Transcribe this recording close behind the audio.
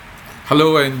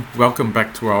Hello and welcome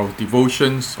back to our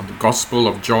devotions on the Gospel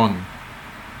of John.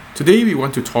 Today we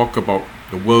want to talk about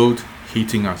the world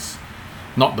hating us.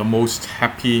 Not the most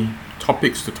happy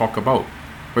topics to talk about,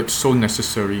 but so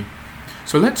necessary.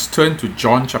 So let's turn to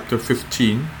John chapter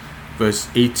 15, verse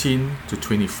 18 to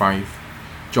 25.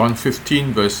 John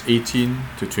 15, verse 18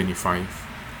 to 25.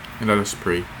 And let us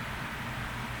pray.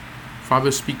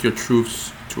 Father, speak your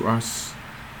truths to us,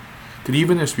 that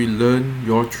even as we learn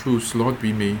your truths, Lord,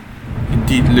 we may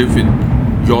indeed live in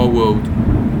your world,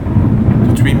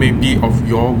 that we may be of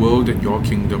your world and your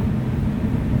kingdom.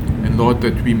 And Lord,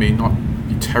 that we may not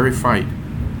be terrified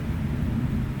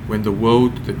when the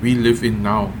world that we live in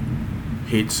now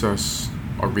hates us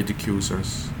or ridicules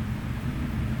us.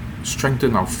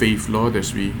 Strengthen our faith, Lord,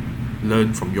 as we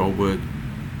learn from your word.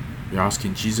 We ask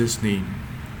in Jesus' name.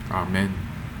 Amen.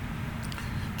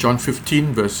 John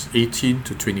 15, verse 18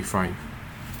 to 25.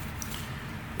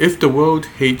 If the world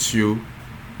hates you,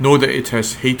 know that it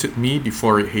has hated me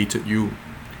before it hated you.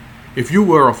 If you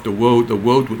were of the world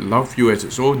would love you as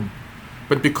its own.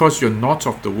 But because you're not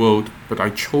of the world, but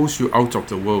I chose you out of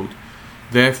the world,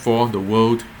 therefore the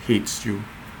world hates you.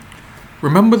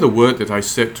 Remember the word that I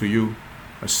said to you,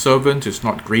 a servant is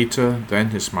not greater than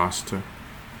his master.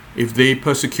 If they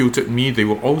persecuted me, they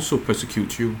will also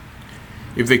persecute you.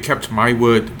 If they kept my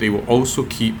word, they will also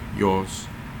keep yours.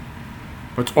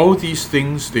 But all these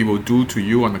things they will do to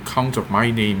you on account of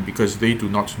my name, because they do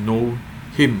not know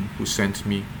him who sent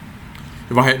me.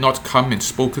 If I had not come and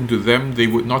spoken to them, they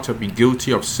would not have been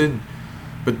guilty of sin,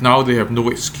 but now they have no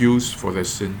excuse for their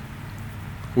sin.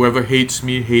 Whoever hates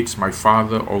me hates my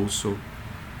Father also.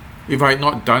 If I had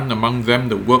not done among them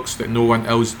the works that no one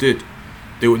else did,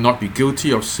 they would not be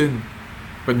guilty of sin.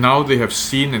 But now they have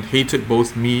seen and hated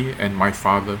both me and my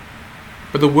Father.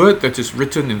 But the word that is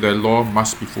written in their law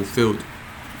must be fulfilled.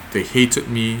 They hated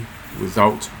me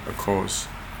without a cause.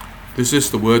 This is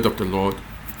the word of the Lord.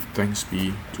 Thanks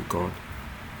be to God.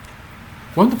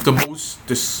 One of the most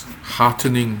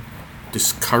disheartening,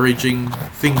 discouraging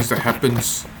things that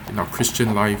happens in our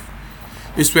Christian life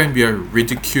is when we are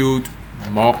ridiculed,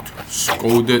 mocked,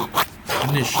 scolded,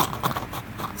 punished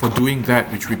for doing that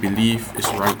which we believe is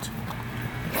right.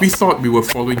 We thought we were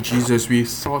following Jesus. We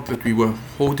thought that we were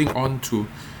holding on to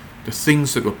the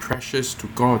things that were precious to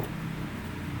God.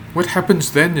 What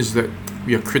happens then is that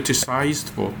we are criticized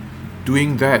for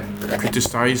doing that,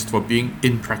 criticized for being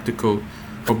impractical,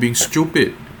 for being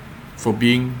stupid, for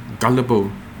being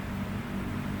gullible.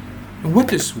 And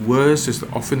what is worse is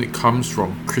that often it comes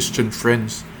from Christian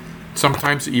friends.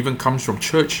 Sometimes it even comes from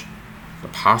church, the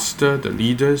pastor, the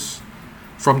leaders,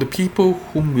 from the people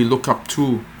whom we look up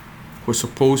to, who are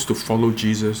supposed to follow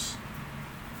Jesus.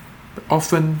 But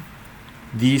often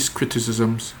these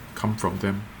criticisms come from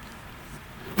them.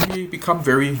 We become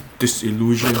very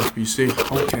disillusioned. We say,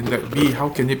 how can that be? How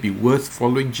can it be worth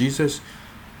following Jesus?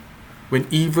 When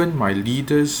even my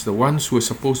leaders, the ones who are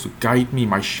supposed to guide me,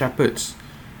 my shepherds,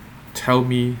 tell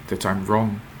me that I'm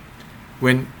wrong.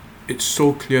 When it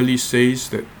so clearly says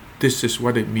that this is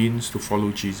what it means to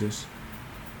follow Jesus.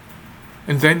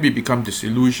 And then we become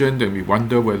disillusioned and we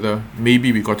wonder whether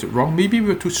maybe we got it wrong. Maybe we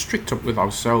were too strict with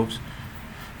ourselves.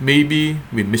 Maybe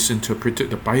we misinterpreted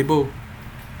the Bible.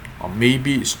 Or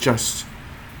maybe it's just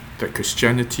that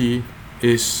Christianity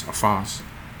is a farce.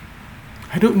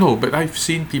 I don't know, but I've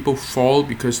seen people fall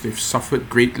because they've suffered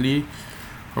greatly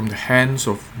from the hands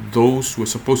of those who are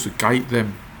supposed to guide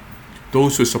them,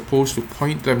 those who are supposed to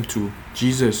point them to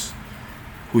Jesus,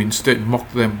 who instead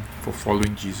mock them for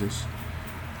following Jesus.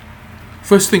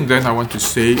 First thing then I want to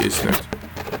say is that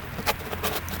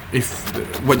if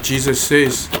what Jesus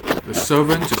says, the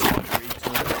servant is not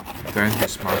greater than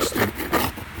his master.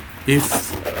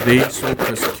 If they so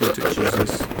persecuted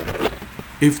Jesus,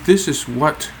 if this is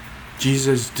what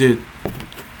Jesus did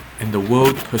and the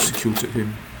world persecuted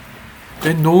him,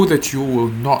 then know that you will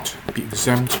not be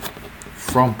exempt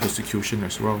from persecution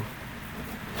as well.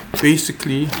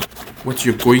 Basically, what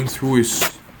you're going through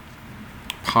is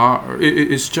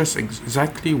it's just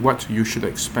exactly what you should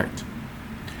expect.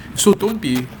 So don't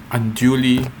be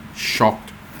unduly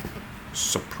shocked,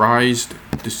 surprised,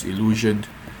 disillusioned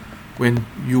when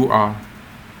you are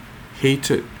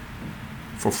hated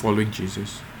for following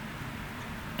Jesus.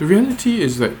 The reality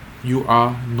is that you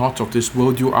are not of this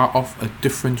world, you are of a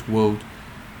different world.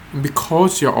 And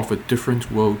because you're of a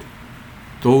different world,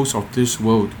 those of this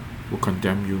world will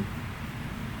condemn you,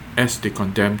 as they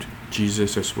condemned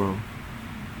Jesus as well.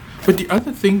 But the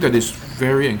other thing that is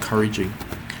very encouraging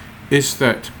is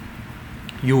that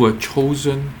you were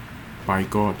chosen by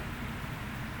God.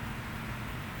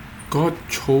 God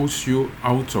chose you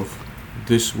out of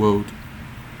this world.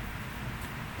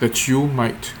 that you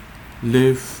might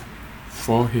live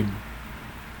for him.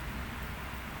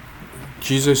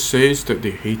 Jesus says that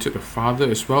they hated the Father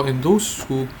as well, and those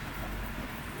who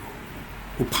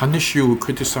punish you, who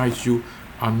criticize you,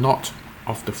 are not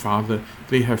of the Father.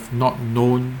 They have not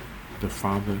known the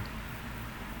Father.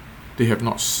 They have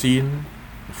not seen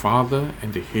the Father,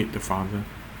 and they hate the Father.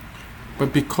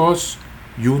 But because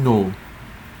you know,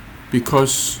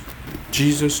 because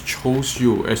Jesus chose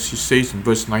you, as he says in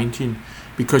verse 19,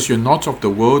 because you're not of the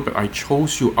world, but I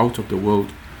chose you out of the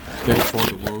world, therefore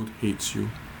the world hates you.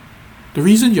 The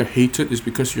reason you're hated is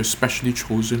because you're specially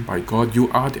chosen by God. You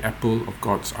are the apple of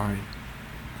God's eye.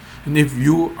 And if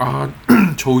you are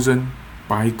chosen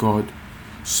by God,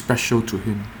 special to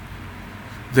him,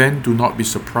 then do not be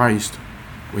surprised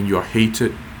when you are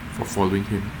hated for following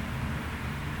him.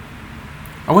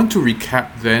 I want to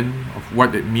recap then of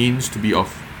what it means to be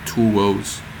of two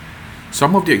worlds.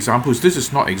 Some of the examples, this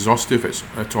is not exhaustive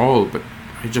at all, but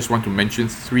I just want to mention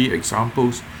 3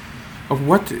 examples of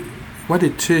what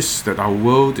it is that our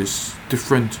world is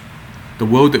different. The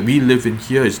world that we live in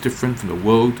here is different from the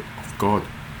world of God.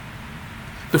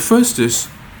 The first is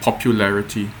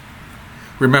popularity.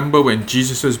 Remember when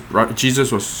Jesus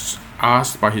was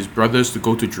asked by his brothers to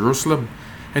go to Jerusalem,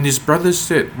 and his brothers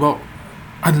said, well,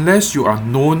 unless you are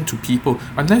known to people,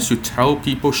 unless you tell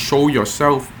people, show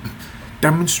yourself,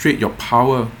 demonstrate your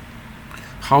power,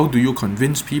 how do you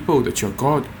convince people that you're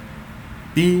God?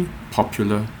 Be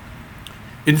popular.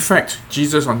 In fact,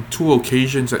 Jesus on 2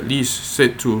 occasions at least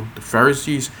said to the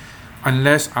Pharisees,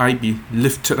 unless I be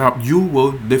lifted up, you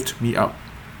will lift me up.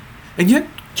 And yet,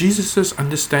 Jesus'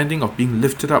 understanding of being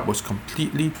lifted up was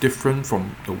completely different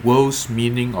from the world's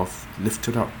meaning of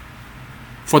lifted up.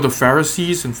 For the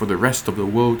Pharisees and for the rest of the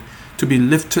world, to be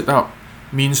lifted up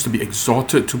means to be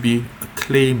exalted, to be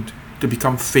acclaimed, to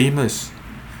become famous,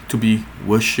 to be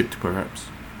worshipped perhaps.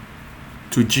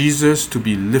 To Jesus, to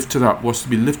be lifted up was to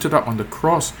be lifted up on the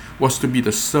cross, was to be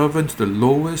the servant, the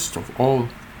lowest of all,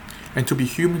 and to be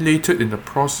humiliated in the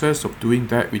process of doing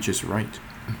that which is right.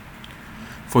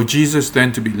 For Jesus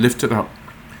then to be lifted up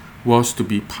was to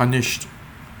be punished,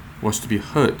 was to be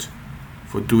hurt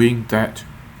for doing that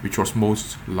which was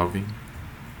most loving.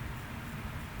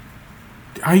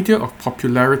 The idea of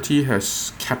popularity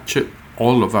has captured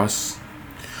all of us.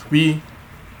 We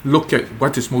look at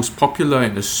what is most popular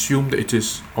and assume that it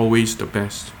is always the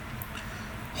best.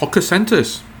 Hawker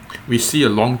centers. We see a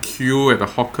long queue at a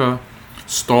hawker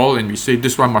stall and we say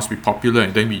this one must be popular,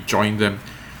 and then we join them.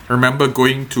 I remember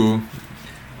going to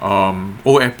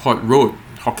Old Airport Road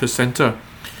hawker center,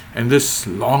 and this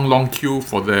long queue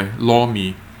for their lor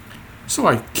mee. So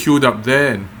I queued up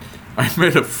there, and I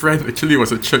met a friend, actually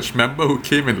was a church member, who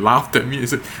came and laughed at me and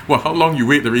said, well, how long you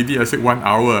wait already? I said 1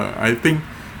 hour. I think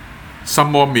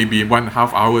some more, maybe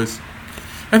 1.5 hours.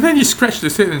 And then he scratched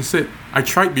his head and said, I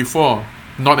tried before,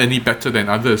 not any better than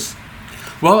others.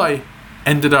 Well, I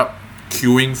ended up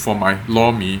queuing for my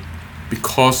lor mee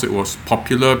because it was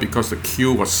popular, because the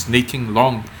queue was snaking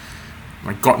long.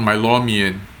 I got my lor mee,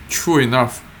 and true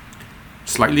enough,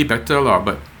 slightly better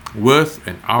but worth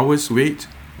an hour's wait,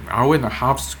 1.5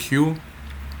 hours queue?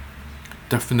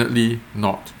 Definitely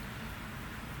not.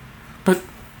 But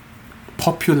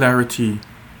popularity,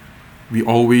 we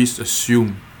always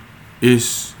assume,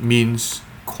 means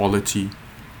quality.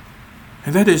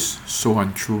 And that is so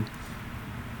untrue.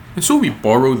 And so we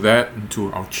borrow that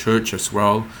into our church as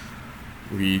well.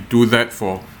 We do that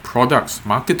for products.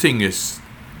 Marketing is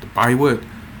the byword.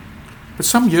 But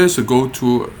some years ago,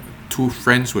 two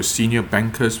friends who were senior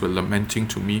bankers were lamenting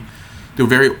to me. They were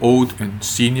very old and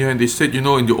senior, and they said, in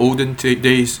the olden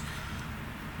days,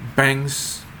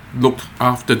 banks looked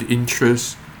after the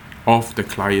interests of the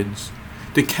clients.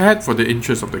 They cared for the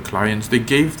interests of the clients. They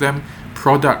gave them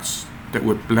products that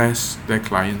would bless their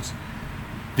clients.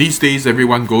 These days,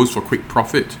 everyone goes for quick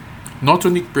profit. Not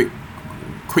only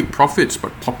quick profits,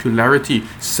 but popularity.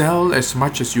 Sell as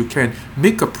much as you can.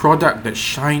 Make a product that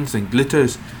shines and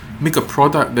glitters. Make a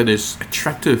product that is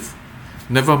attractive.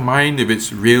 Never mind if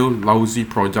it's real lousy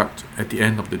product at the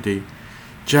end of the day.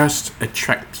 Just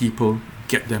attract people,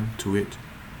 get them to it.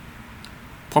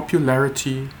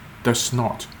 Popularity does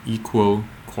not equal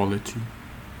quality.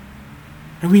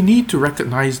 And we need to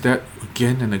recognize that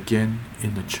again and again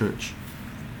in the church.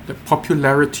 That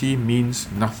popularity means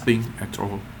nothing at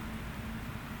all.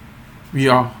 We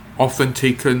are often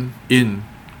taken in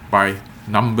by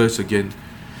numbers again.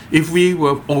 If we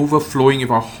were overflowing,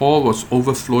 if our hall was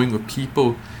overflowing with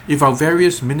people, if our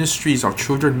various ministries, our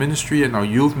children ministry and our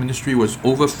youth ministry was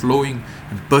overflowing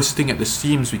and bursting at the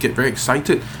seams, we get very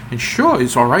excited. And sure,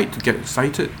 it's all right to get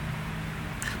excited.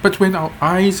 But when our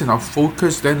eyes and our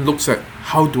focus then looks at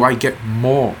how do I get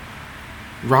more,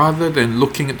 rather than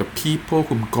looking at the people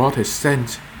whom God has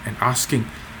sent and asking,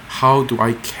 how do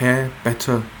I care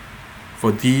better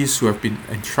for these who have been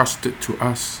entrusted to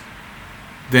us,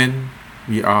 then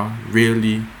we are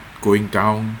really going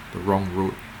down the wrong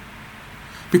road.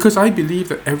 Because I believe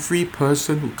that every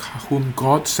person whom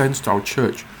God sends to our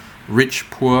church,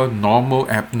 rich, poor, normal,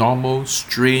 abnormal,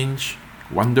 strange,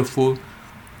 wonderful,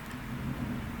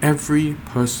 every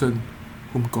person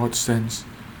whom God sends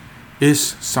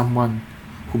is someone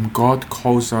whom God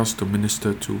calls us to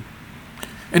minister to.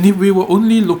 And if we were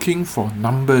only looking for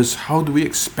numbers, how do we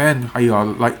expand? How you are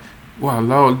like,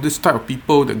 wow, this type of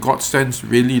people that God sends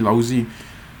really lousy,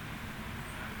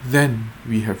 then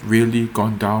we have really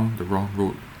gone down the wrong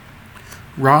road.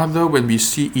 Rather, when we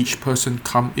see each person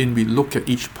come in, we look at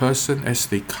each person as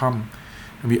they come,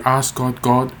 and we ask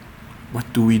God,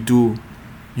 what do we do?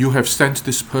 You have sent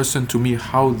this person to me,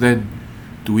 how then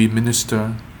do we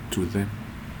minister to them?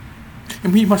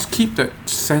 And we must keep that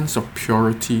sense of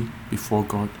purity before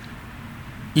God.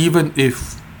 Even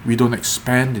if we don't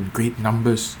expand in great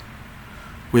numbers,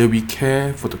 where we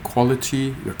care for the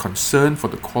quality, we're concerned for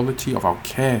the quality of our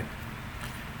care,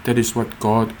 that is what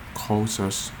God calls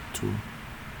us to.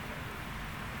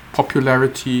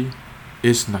 Popularity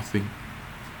is nothing.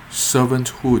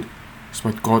 Servanthood is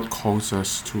what God calls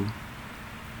us to.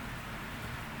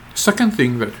 Second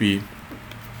thing that we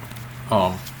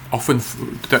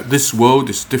that this world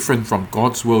is different from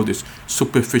God's world is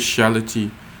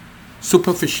superficiality.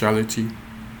 Superficiality.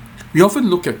 We often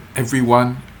look at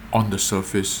everyone on the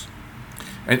surface,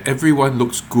 and everyone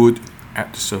looks good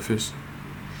at the surface.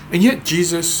 And yet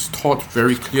Jesus taught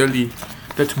very clearly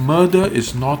that murder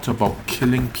is not about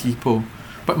killing people,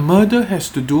 but murder has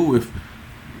to do with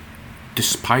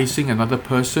despising another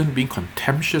person, being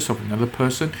contemptuous of another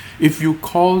person. If you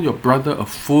call your brother a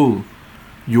fool,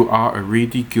 you are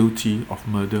already guilty of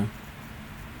murder.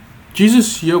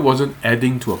 Jesus here wasn't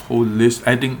adding a whole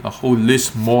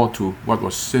list more to what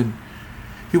was sin.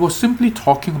 He was simply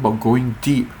talking about going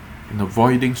deep and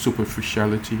avoiding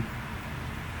superficiality.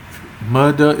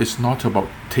 Murder is not about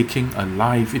taking a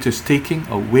life, it is taking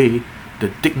away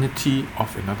the dignity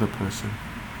of another person.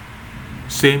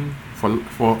 Same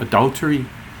for adultery.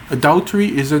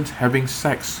 Adultery isn't having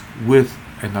sex with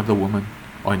another woman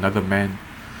or another man.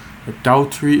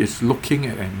 Adultery is looking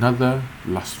at another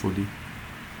lustfully.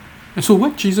 And so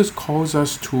what Jesus calls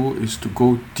us to is to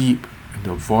go deep and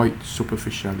avoid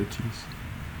superficialities.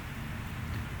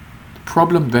 The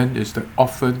problem then is that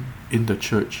often in the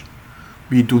church,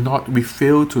 we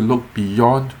fail to look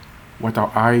beyond what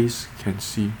our eyes can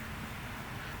see.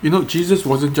 Jesus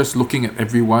wasn't just looking at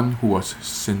everyone who was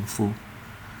sinful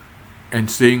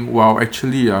and saying, wow,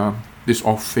 actually, this is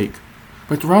all fake.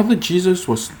 But rather, Jesus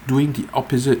was doing the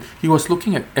opposite. He was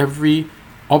looking at every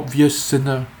obvious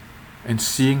sinner and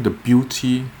seeing the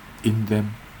beauty in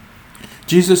them.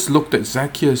 Jesus looked at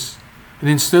Zacchaeus, and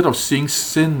instead of seeing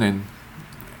sin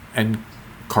and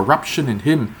corruption in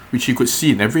him, which he could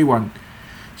see in everyone,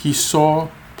 he saw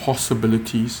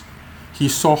possibilities. He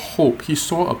saw hope. He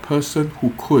saw a person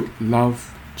who could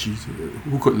love Jesus,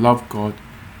 who could love God.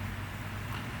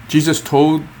 Jesus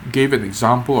gave an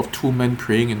example of two men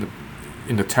praying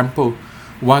in the temple.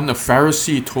 One, a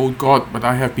Pharisee, told God, but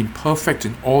I have been perfect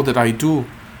in all that I do,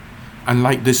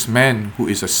 unlike this man who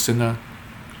is a sinner.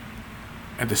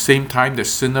 At the same time, the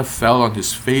sinner fell on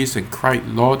his face and cried,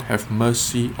 Lord, have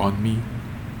mercy on me.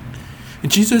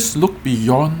 And Jesus looked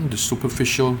beyond the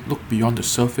superficial, looked beyond the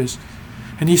surface,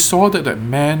 and he saw that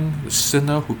man, the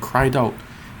sinner who cried out,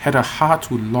 had a heart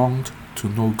who longed to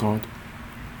know God.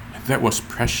 And that was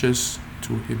precious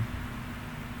to him.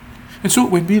 And so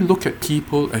when we look at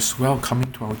people as well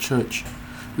coming to our church,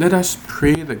 let us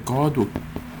pray that God will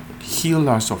heal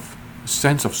us of a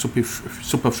sense of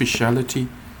superficiality.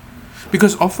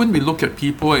 Because often we look at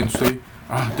people and say,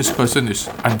 this person is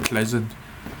unpleasant.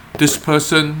 This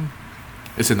person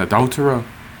is an adulterer.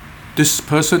 This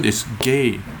person is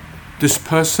gay. This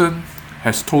person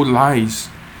has told lies.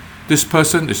 This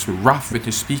person is rough in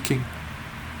his speaking.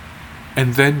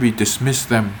 And then we dismiss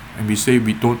them and we say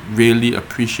we don't really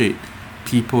appreciate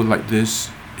people like this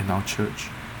in our church.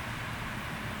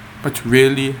 But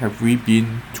really, have we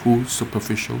been too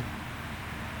superficial?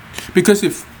 Because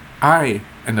if I,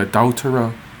 an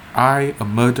adulterer, I, a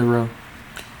murderer,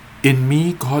 in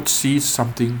me God sees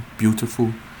something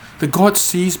beautiful. That God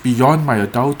sees beyond my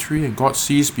adultery, and God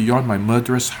sees beyond my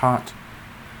murderous heart.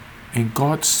 And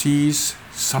God sees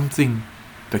something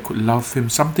that could love him,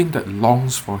 something that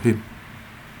longs for him.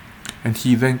 And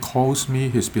he then calls me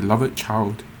his beloved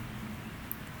child.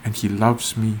 And he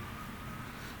loves me.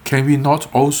 Can we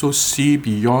not also see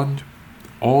beyond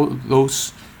all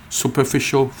those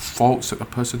superficial faults that a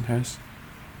person has?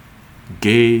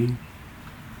 Gay,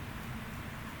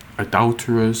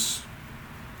 adulterous,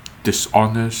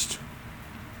 dishonest,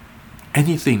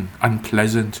 anything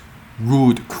unpleasant,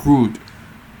 rude, crude,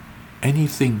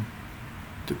 anything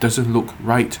that doesn't look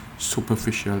right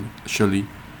superficially.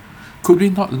 Could we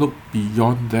not look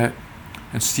beyond that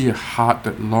and see a heart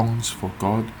that longs for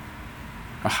God,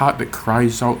 a heart that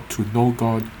cries out to know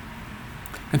God,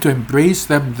 and to embrace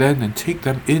them then and take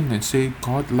them in and say,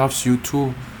 God loves you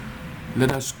too.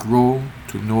 Let us grow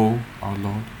to know our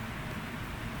Lord.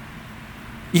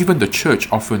 Even the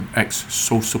church often acts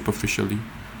so superficially.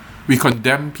 We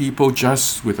condemn people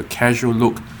just with a casual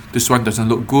look. This one doesn't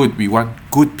look good. We want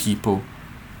good people.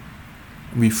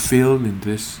 We fail in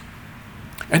this.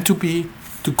 And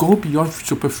to go beyond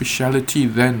superficiality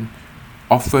then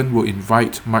often will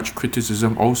invite much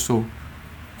criticism also.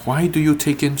 Why do you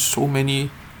take in so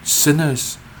many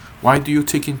sinners? Why do you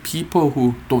take in people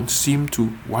who don't seem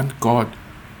to want God?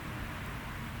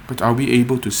 But are we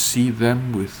able to see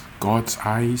them with God's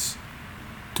eyes?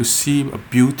 To see a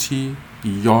beauty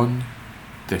beyond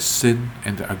their sin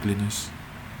and their ugliness?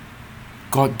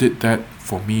 God did that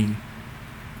for me.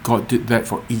 God did that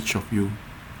for each of you.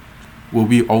 Will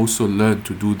we also learn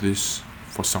to do this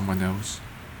for someone else?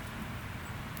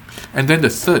 And then the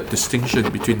third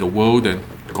distinction between the world and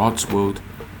God's world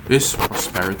is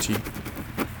prosperity.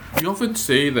 We often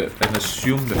say that and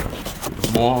assume that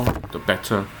the more the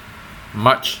better.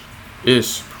 Much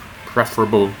is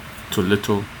preferable to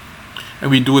little. And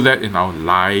we do that in our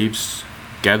lives,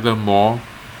 gather more.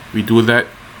 We do that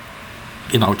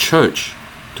in our church.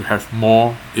 To have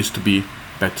more is to be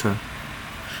better.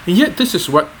 And yet this is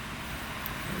what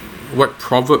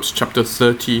Proverbs chapter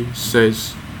 30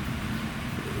 says.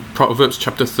 Proverbs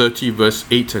chapter 30 verse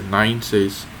 8 and 9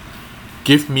 says,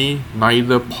 Give me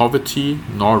neither poverty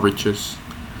nor riches,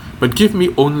 but give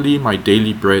me only my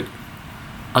daily bread.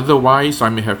 Otherwise I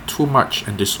may have too much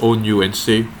and disown you and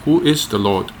say, Who is the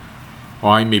Lord?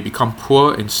 Or I may become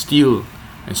poor and steal,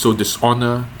 and so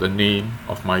dishonor the name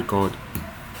of my God.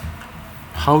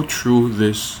 How true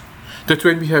this, that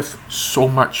when we have so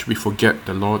much we forget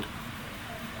the Lord.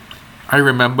 I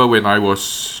remember when I was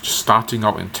starting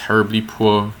out and terribly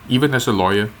poor, even as a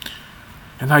lawyer,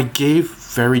 and I gave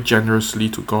very generously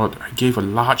to God. I gave a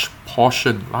large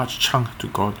portion, large chunk to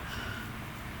God.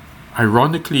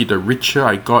 Ironically, the richer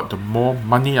I got, the more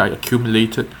money I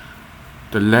accumulated,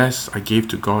 the less I gave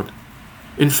to God.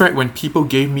 In fact, when people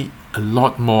gave me a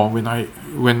lot more, when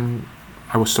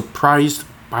I was surprised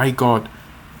by God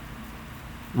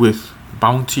with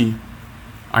bounty,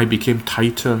 I became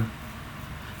tighter.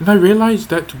 And I realized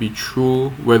that to be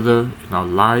true, whether in our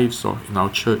lives or in our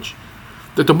church,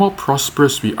 that the more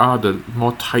prosperous we are, the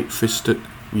more tight-fisted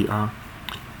we are.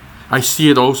 I see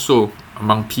it also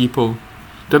among people,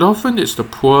 that often it's the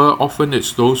poor, often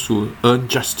it's those who earn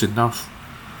just enough,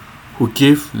 who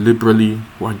give liberally,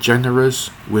 who are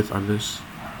generous with others.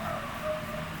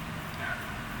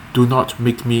 Do not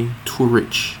make me too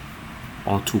rich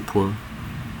or too poor.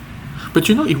 But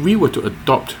if we were to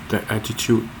adopt that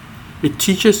attitude, it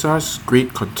teaches us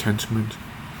great contentment.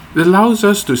 It allows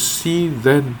us to see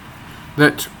then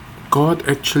that God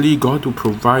who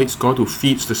provides, God who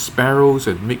feeds the sparrows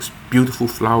and makes beautiful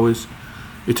flowers,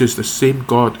 it is the same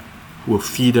God who will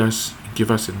feed us and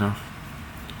give us enough.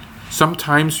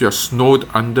 Sometimes we are snowed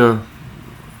under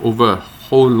over a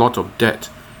whole lot of debt,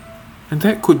 and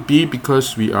that could be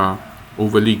because we are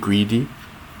overly greedy.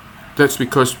 That's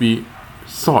because we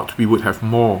thought we would have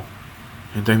more,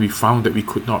 and then we found that we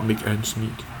could not make ends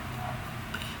meet.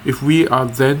 If we are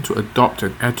then to adopt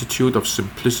an attitude of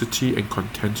simplicity and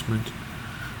contentment,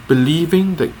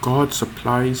 believing that God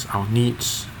supplies our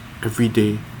needs every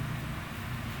day,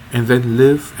 and then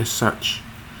live as such,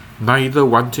 neither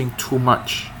wanting too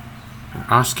much and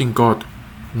asking God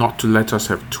not to let us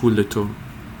have too little,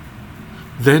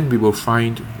 then we will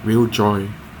find real joy.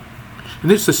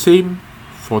 And it's the same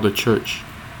for the church.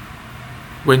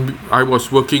 When I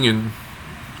was working in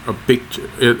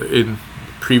in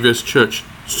previous church,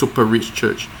 super rich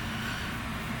church,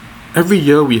 every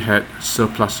year we had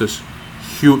surpluses,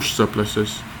 huge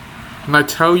surpluses. And I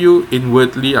tell you,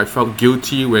 inwardly I felt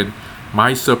guilty when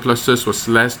my surpluses was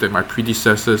less than my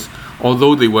predecessors,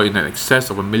 although they were in an excess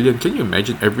of $1 million. Can you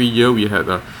imagine? Every year we had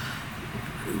a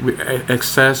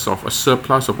excess of a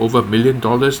surplus of over $1 million,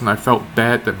 and I felt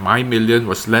bad that my million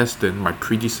was less than my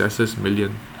predecessor's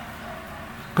million.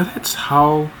 But that's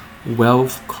how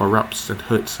wealth corrupts and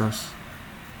hurts us.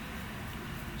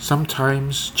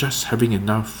 Sometimes just having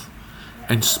enough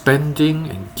and spending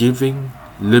and giving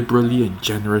liberally and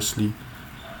generously,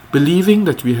 believing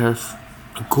that we have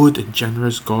a good and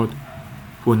generous God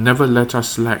who will never let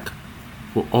us lack,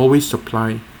 will always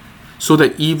supply, so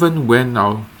that even when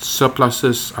our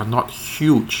surpluses are not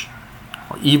huge,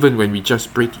 or even when we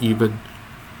just break even,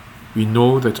 we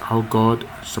know that our God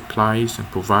supplies and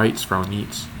provides for our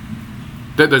needs.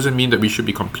 That doesn't mean that we should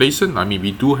be complacent. I mean,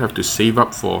 we do have to save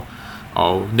up for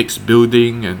our next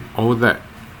building and all that.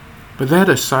 But that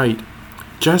aside,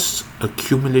 just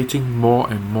accumulating more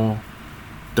and more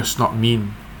does not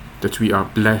mean that we are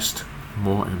blessed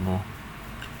more and more.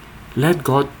 Let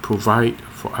God provide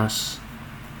for us,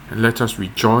 and let us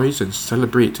rejoice and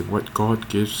celebrate in what God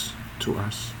gives to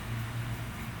us.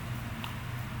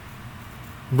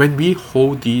 When we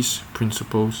hold these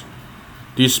principles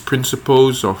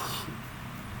of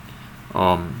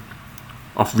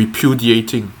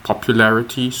repudiating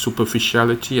popularity,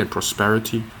 superficiality, and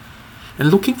prosperity, and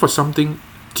looking for something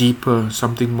deeper,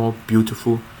 something more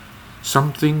beautiful,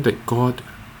 something that God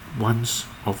wants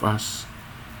of us,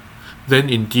 then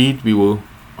indeed we will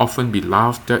often be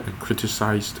laughed at and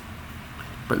criticized.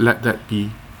 But let that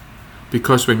be,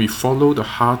 because when we follow the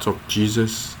heart of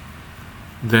Jesus,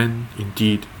 then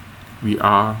indeed we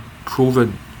are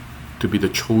proven to be the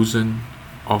chosen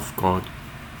of God.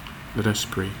 Let us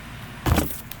pray.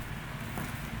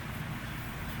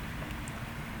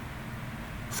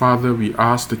 Father, we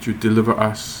ask that you deliver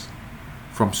us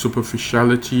from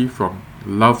superficiality, from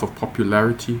love of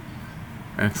popularity,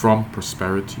 and from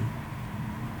prosperity.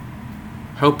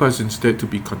 Help us instead to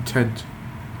be content,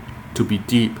 to be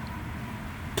deep,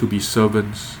 to be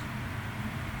servants.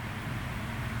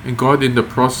 And God, in the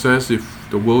process, if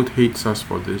the world hates us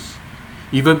for this,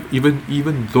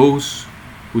 even those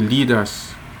who lead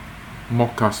us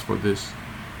mock us for this,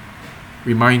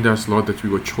 remind us, Lord, that we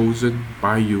were chosen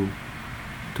by you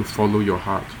to follow your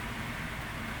heart.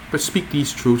 But speak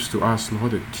these truths to us,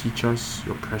 Lord, and teach us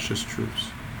your precious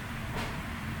truths.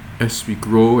 As we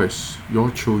grow as your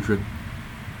children,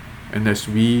 and as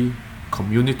we,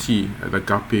 community at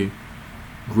Agape,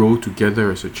 grow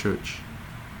together as a church,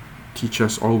 teach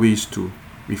us always to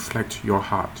reflect your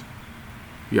heart.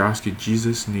 We ask in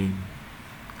Jesus' name.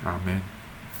 Amen.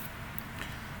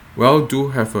 Well, do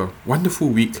have a wonderful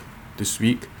week this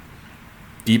week.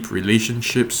 Deep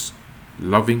relationships,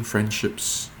 loving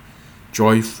friendships,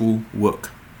 joyful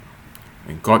work.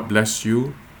 And God bless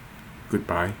you.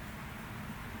 Goodbye.